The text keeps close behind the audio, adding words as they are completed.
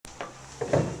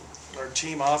our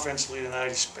team offensively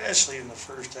tonight, especially in the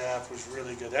first half, was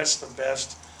really good. That's the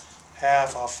best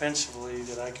half offensively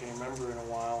that I can remember in a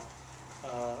while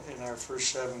in our first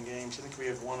 7 games. I think we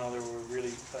had one other where we really,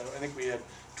 I think we had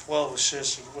 12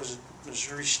 assists. It was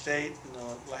Missouri State in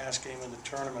the last game of the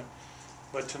tournament.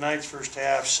 But tonight's first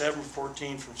half,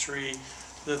 7-14 from 3.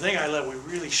 The thing I love, we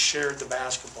really shared the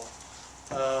basketball.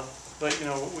 But, you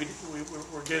know,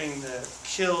 we're getting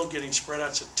killed, getting spread out.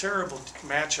 It's a terrible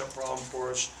matchup problem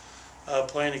for us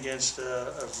playing against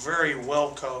a very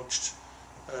well-coached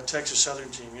Texas Southern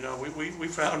team. You know, we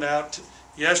found out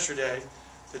yesterday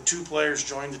that 2 players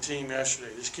joined the team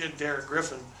yesterday. This kid, Derek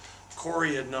Griffin,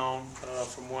 Corey had known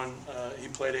from when he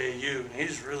played AAU, and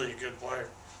he's really a good player.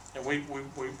 And we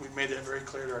made that very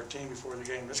clear to our team before the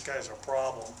game. This guy's a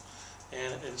problem.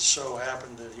 And it so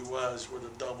happened that he was with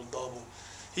a double-double.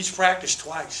 He's practiced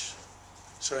twice.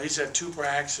 So he's had 2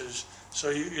 practices. So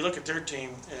you look at their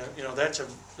team, you know, that's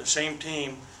the same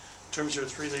team in terms of their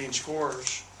 3 leading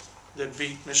scorers that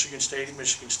beat Michigan State at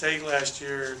Michigan State last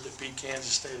year, that beat Kansas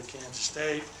State at Kansas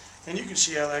State. And you can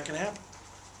see how that can happen.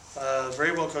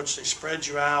 Very well coached. They spread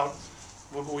you out.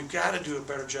 But we've got to do a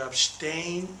better job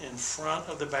staying in front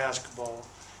of the basketball.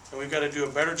 And we've got to do a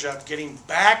better job getting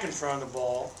back in front of the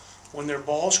ball when they're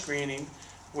ball screening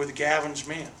with Gavin's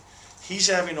man. He's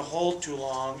having to hold too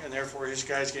long, and therefore his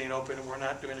guy's getting open, and we're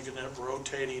not doing a good enough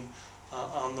rotating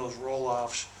on those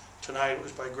roll-offs. Tonight it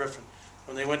was by Griffin.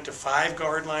 When they went to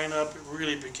 5-guard lineup, it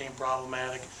really became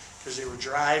problematic because they were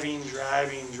driving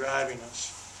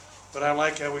us. But I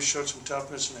like how we showed some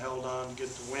toughness and held on to get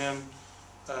the win.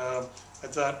 I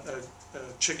thought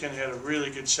Chicken had a really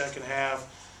good second half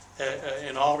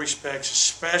in all respects,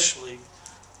 especially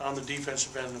on the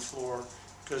defensive end of the floor,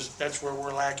 because that's where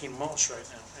we're lacking most right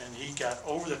now. And he got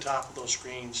over the top of those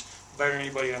screens better than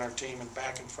anybody on our team and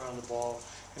back in front of the ball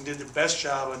and did the best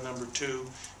job on number 2.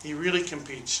 He really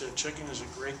competes. Chicken is a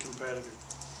great competitor.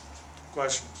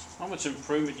 Questions? How much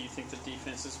improvement do you think the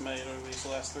defense has made over these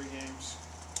last 3 games?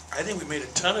 I think we made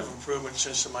a ton of improvement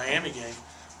since the Miami game,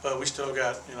 but we still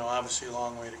got, you know, obviously a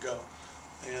long way to go.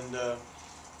 And,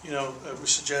 you know, we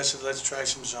suggested let's try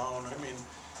some zone. I mean,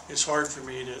 it's hard for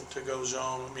me to go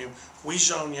zone. I mean, we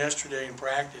zoned yesterday in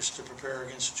practice to prepare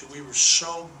against the 2. We were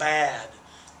so bad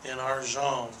in our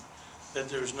zone that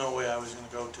there was no way I was going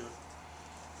to go to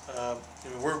it. I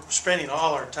mean, we're spending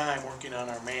all our time working on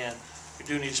our man. We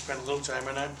do need to spend a little time.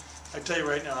 And I tell you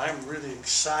right now, I'm really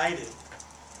excited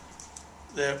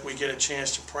that we get a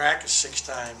chance to practice 6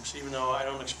 times, even though I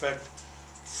don't expect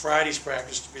Friday's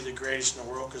practice to be the greatest in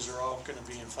the world because they're all going to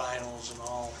be in finals and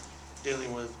all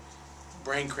dealing with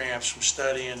brain cramps from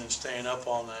studying and staying up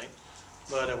all night.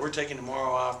 But we're taking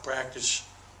tomorrow off, practice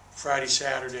Friday,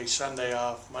 Saturday, Sunday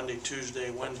off, Monday, Tuesday,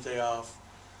 Wednesday off,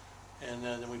 and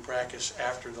then we practice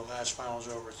after the last finals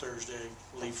over Thursday,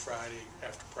 leave Friday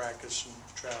after practice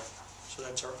and travel. So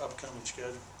that's our upcoming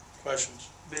schedule. Questions?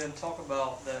 Ben, talk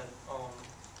about that.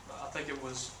 I think it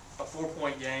was a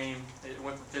 4-point game. It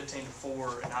went from 15 to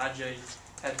 4, and IJ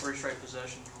had 3 straight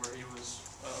possessions where he was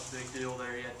a big deal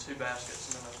there. He had 2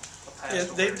 baskets and then a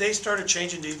pass. Yeah, they started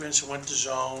changing defense and went to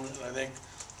zone. And I think,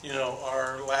 you know,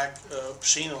 our lack of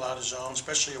seeing a lot of zone,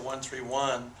 especially a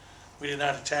 1-3-1, we did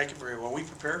not attack it very well. We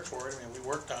prepared for it. I mean, we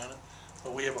worked on it,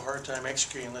 but we have a hard time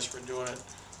executing unless we're doing it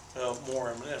more.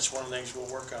 I mean, that's one of the things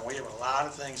we'll work on. We have a lot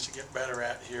of things to get better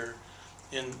at here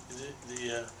in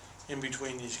the in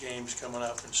between these games coming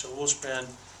up, and so we'll spend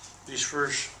these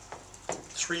first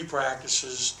 3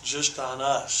 practices just on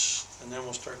us, and then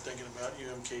we'll start thinking about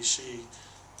UMKC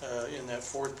in that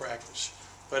 4th practice.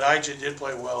 But IJ did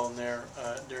play well in there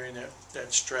during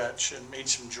that stretch and made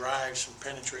some drives, some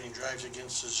penetrating drives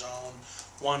against the zone.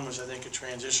 One was, I think, a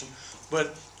transition.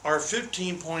 But our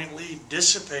 15-point lead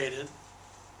dissipated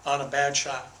on a bad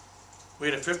shot. We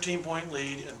had a 15-point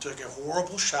lead and took a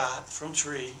horrible shot from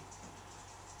 3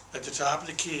 at the top of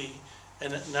the key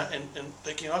and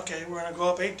thinking, okay, we're going to go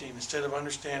up 18 instead of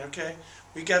understanding, okay,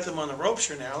 we got them on the ropes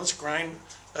here now. Let's grind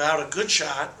out a good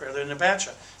shot rather than a bad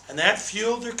shot. And that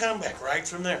fueled their comeback right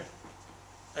from there.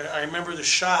 I remember the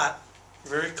shot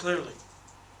very clearly.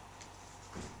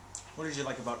 What did you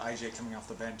like about IJ coming off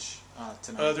the bench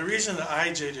tonight? The reason that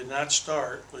IJ did not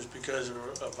start was because of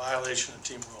a violation of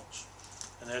team rules.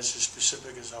 And that's as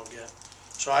specific as I'll get.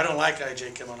 So I don't like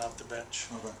IJ coming off the bench.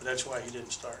 Okay. But that's why he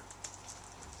didn't start.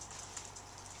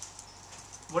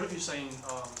 What have you seen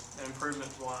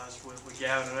improvement-wise with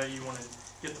Gavin? I know you want to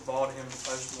get the ball to him and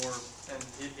post more, and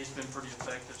he's been pretty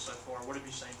effective so far. What have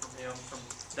you seen from him from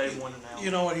day 1 to now?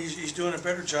 You know what? He's doing a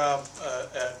better job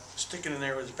at sticking in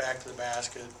there with his back to the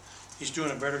basket. He's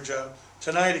doing a better job.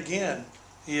 Tonight, again,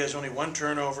 he has only 1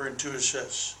 turnover and 2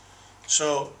 assists.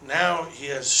 So now he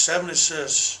has 7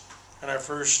 assists in our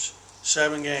first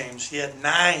 7 games. He had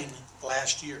 9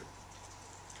 last year.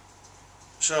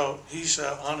 So he's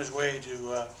on his way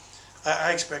to,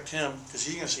 I expect him, because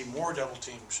he's going to see more double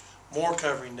teams, more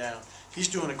covering down. He's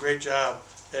doing a great job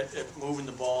at moving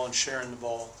the ball and sharing the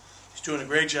ball. He's doing a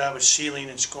great job at sealing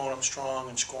and going up strong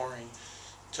and scoring.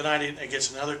 Tonight he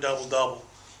gets another double-double.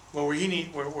 Where we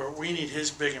need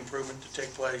his big improvement to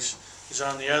take place is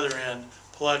on the other end,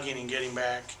 plugging and getting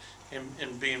back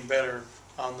and being better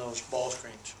on those ball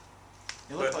screens.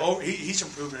 But he's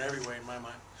improved in every way in my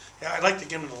mind. Yeah, I'd like to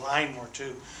give him the line more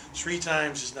too. 3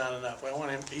 times is not enough. I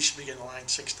want him. He should be getting the line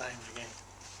 6 times a game.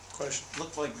 Question.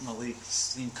 Looked like Malik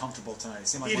seemed comfortable tonight. It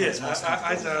seemed like He one of did. his most I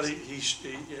comfortable thought games.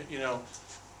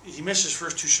 he missed his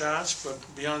first 2 shots, but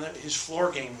beyond that, his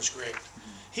floor game was great.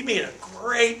 He made a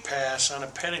great pass on a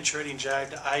penetrating jive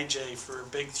to IJ for a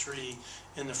big 3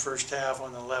 in the first half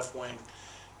on the left wing.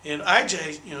 And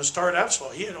IJ, started out slow.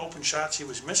 He had open shots he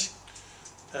was missing.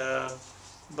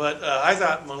 But I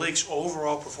thought Malik's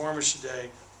overall performance today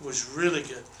was really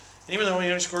good. And even though he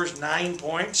only scores 9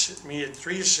 points, he had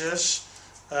 3 assists,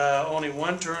 only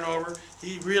 1 turnover,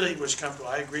 he really was comfortable.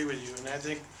 I agree with you. And I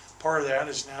think part of that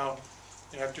is now,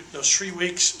 after those 3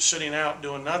 weeks sitting out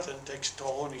doing nothing takes a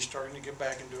toll, and he's starting to get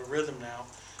back into a rhythm now.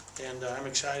 And I'm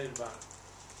excited about it.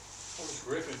 What was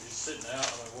Griffin just sitting out?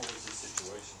 I mean, what was his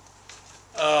situation?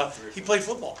 He played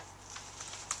football.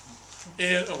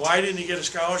 And why didn't he get a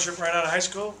scholarship right out of high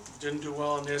school? Didn't do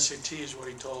well in the SAT is what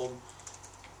he told,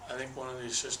 I think, one of the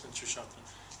assistants or something.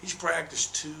 He's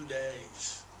practiced 2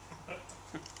 days.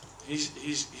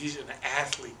 He's an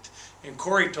athlete. And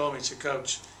Corey told me, he said,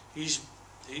 Coach, he's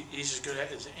as good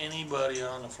as anybody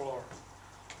on the floor.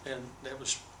 And that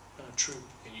was true.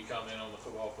 Can you comment on the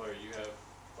football player you have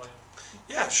playing?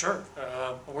 Yeah, sure.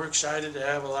 We're excited to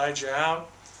have Elijah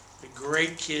out. A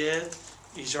great kid.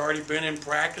 He's already been in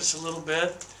practice a little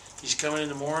bit. He's coming in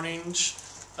the mornings.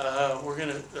 We're going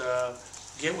to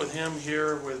get with him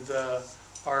here with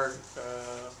our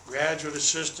graduate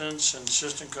assistants and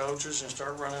assistant coaches and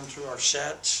start running through our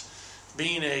sets.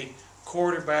 Being a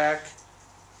quarterback,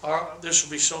 this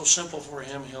will be so simple for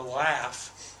him, he'll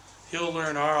laugh. He'll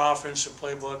learn our offensive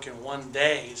playbook in 1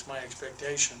 day, is my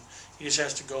expectation. He just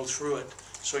has to go through it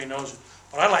so he knows it.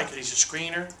 But I like it. He's a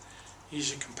screener.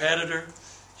 He's a competitor.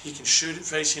 He can shoot it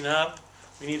facing up.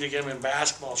 We need to get him in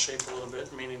basketball shape a little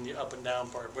bit, meaning the up and down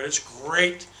part. But it's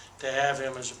great to have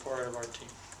him as a part of our team.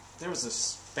 There was a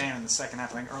span in the second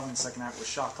half, I think early in the second half, with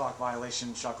shot clock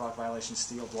violation,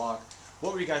 steal, block.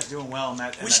 What were you guys doing well in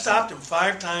that? We stopped him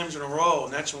 5 times in a row,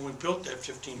 and that's when we built that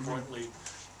 15-point lead.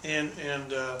 And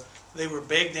they were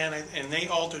big then, and they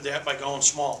altered that by going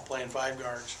small, playing 5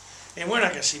 guards. And we're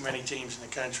not going to see many teams in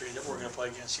the country that we're going to play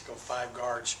against that go 5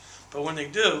 guards. But when they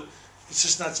do, it's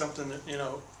just not something that,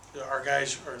 our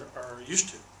guys are used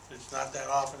to. It's not that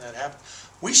often that happens.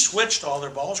 We switched all their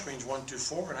ball screens 1 through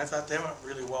 4, and I thought they went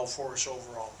really well for us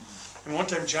overall. And one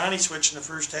time Johnny switched in the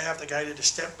first half. The guy did a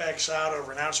step back shot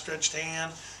over an outstretched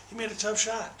hand. He made a tough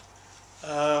shot.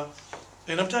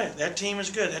 And I'm telling you, that team is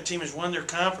good. That team has won their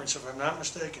conference, if I'm not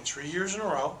mistaken, 3 years in a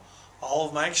row, all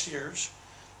of Mike's years.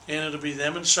 And it'll be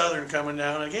them and Southern coming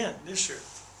down again this year.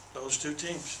 Those 2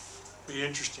 teams. Be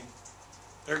interesting.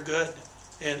 They're good.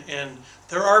 And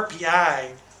their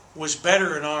RPI was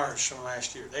better than ours from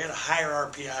last year. They had a higher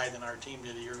RPI than our team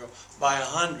did a year ago by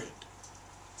 100.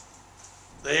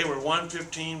 They were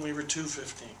 115, we were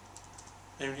 215.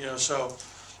 And, so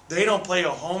they don't play a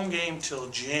home game till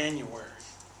January.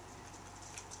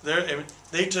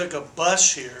 They took a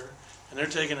bus here, and they're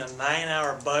taking a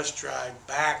 9-hour bus drive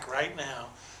back right now.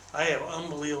 I have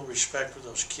unbelievable respect for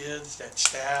those kids, that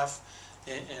staff,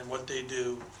 and what they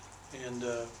do. And,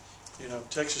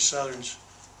 Texas Southern's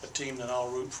a team that I'll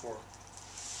root for.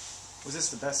 Was this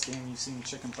the best game you've seen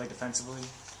Chicken play defensively?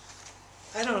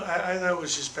 I thought it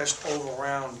was his best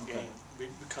all-around game,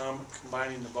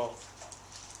 combining the both.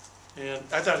 And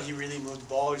I thought he really moved the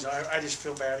ball. I just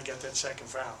feel bad he got that second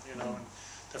foul, And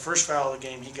the first foul of the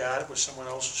game he got, it was someone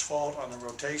else's fault on the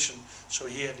rotation, so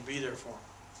he had to be there for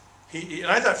him.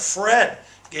 And I thought Fred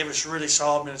gave us really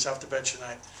solid minutes off the bench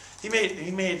tonight. He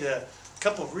made a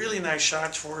couple of really nice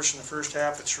shots for us in the first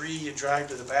half. A 3, a drive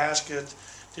to the basket.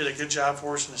 Did a good job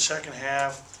for us in the second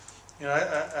half.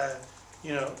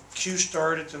 Q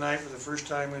started tonight for the first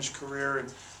time in his career,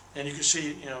 and you can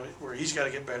see, where he's got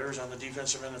to get better is on the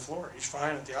defensive end of the floor. He's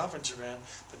fine at the offensive end,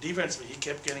 but defensively he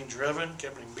kept getting driven,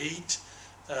 kept getting beat,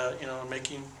 and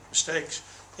making mistakes.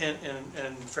 And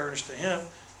in fairness to him,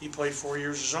 he played 4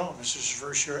 years of zone. This is his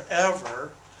first year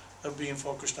ever of being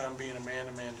focused on being a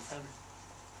man-to-man defender.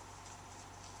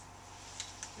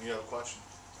 You have a question?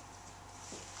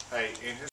 Hey, in his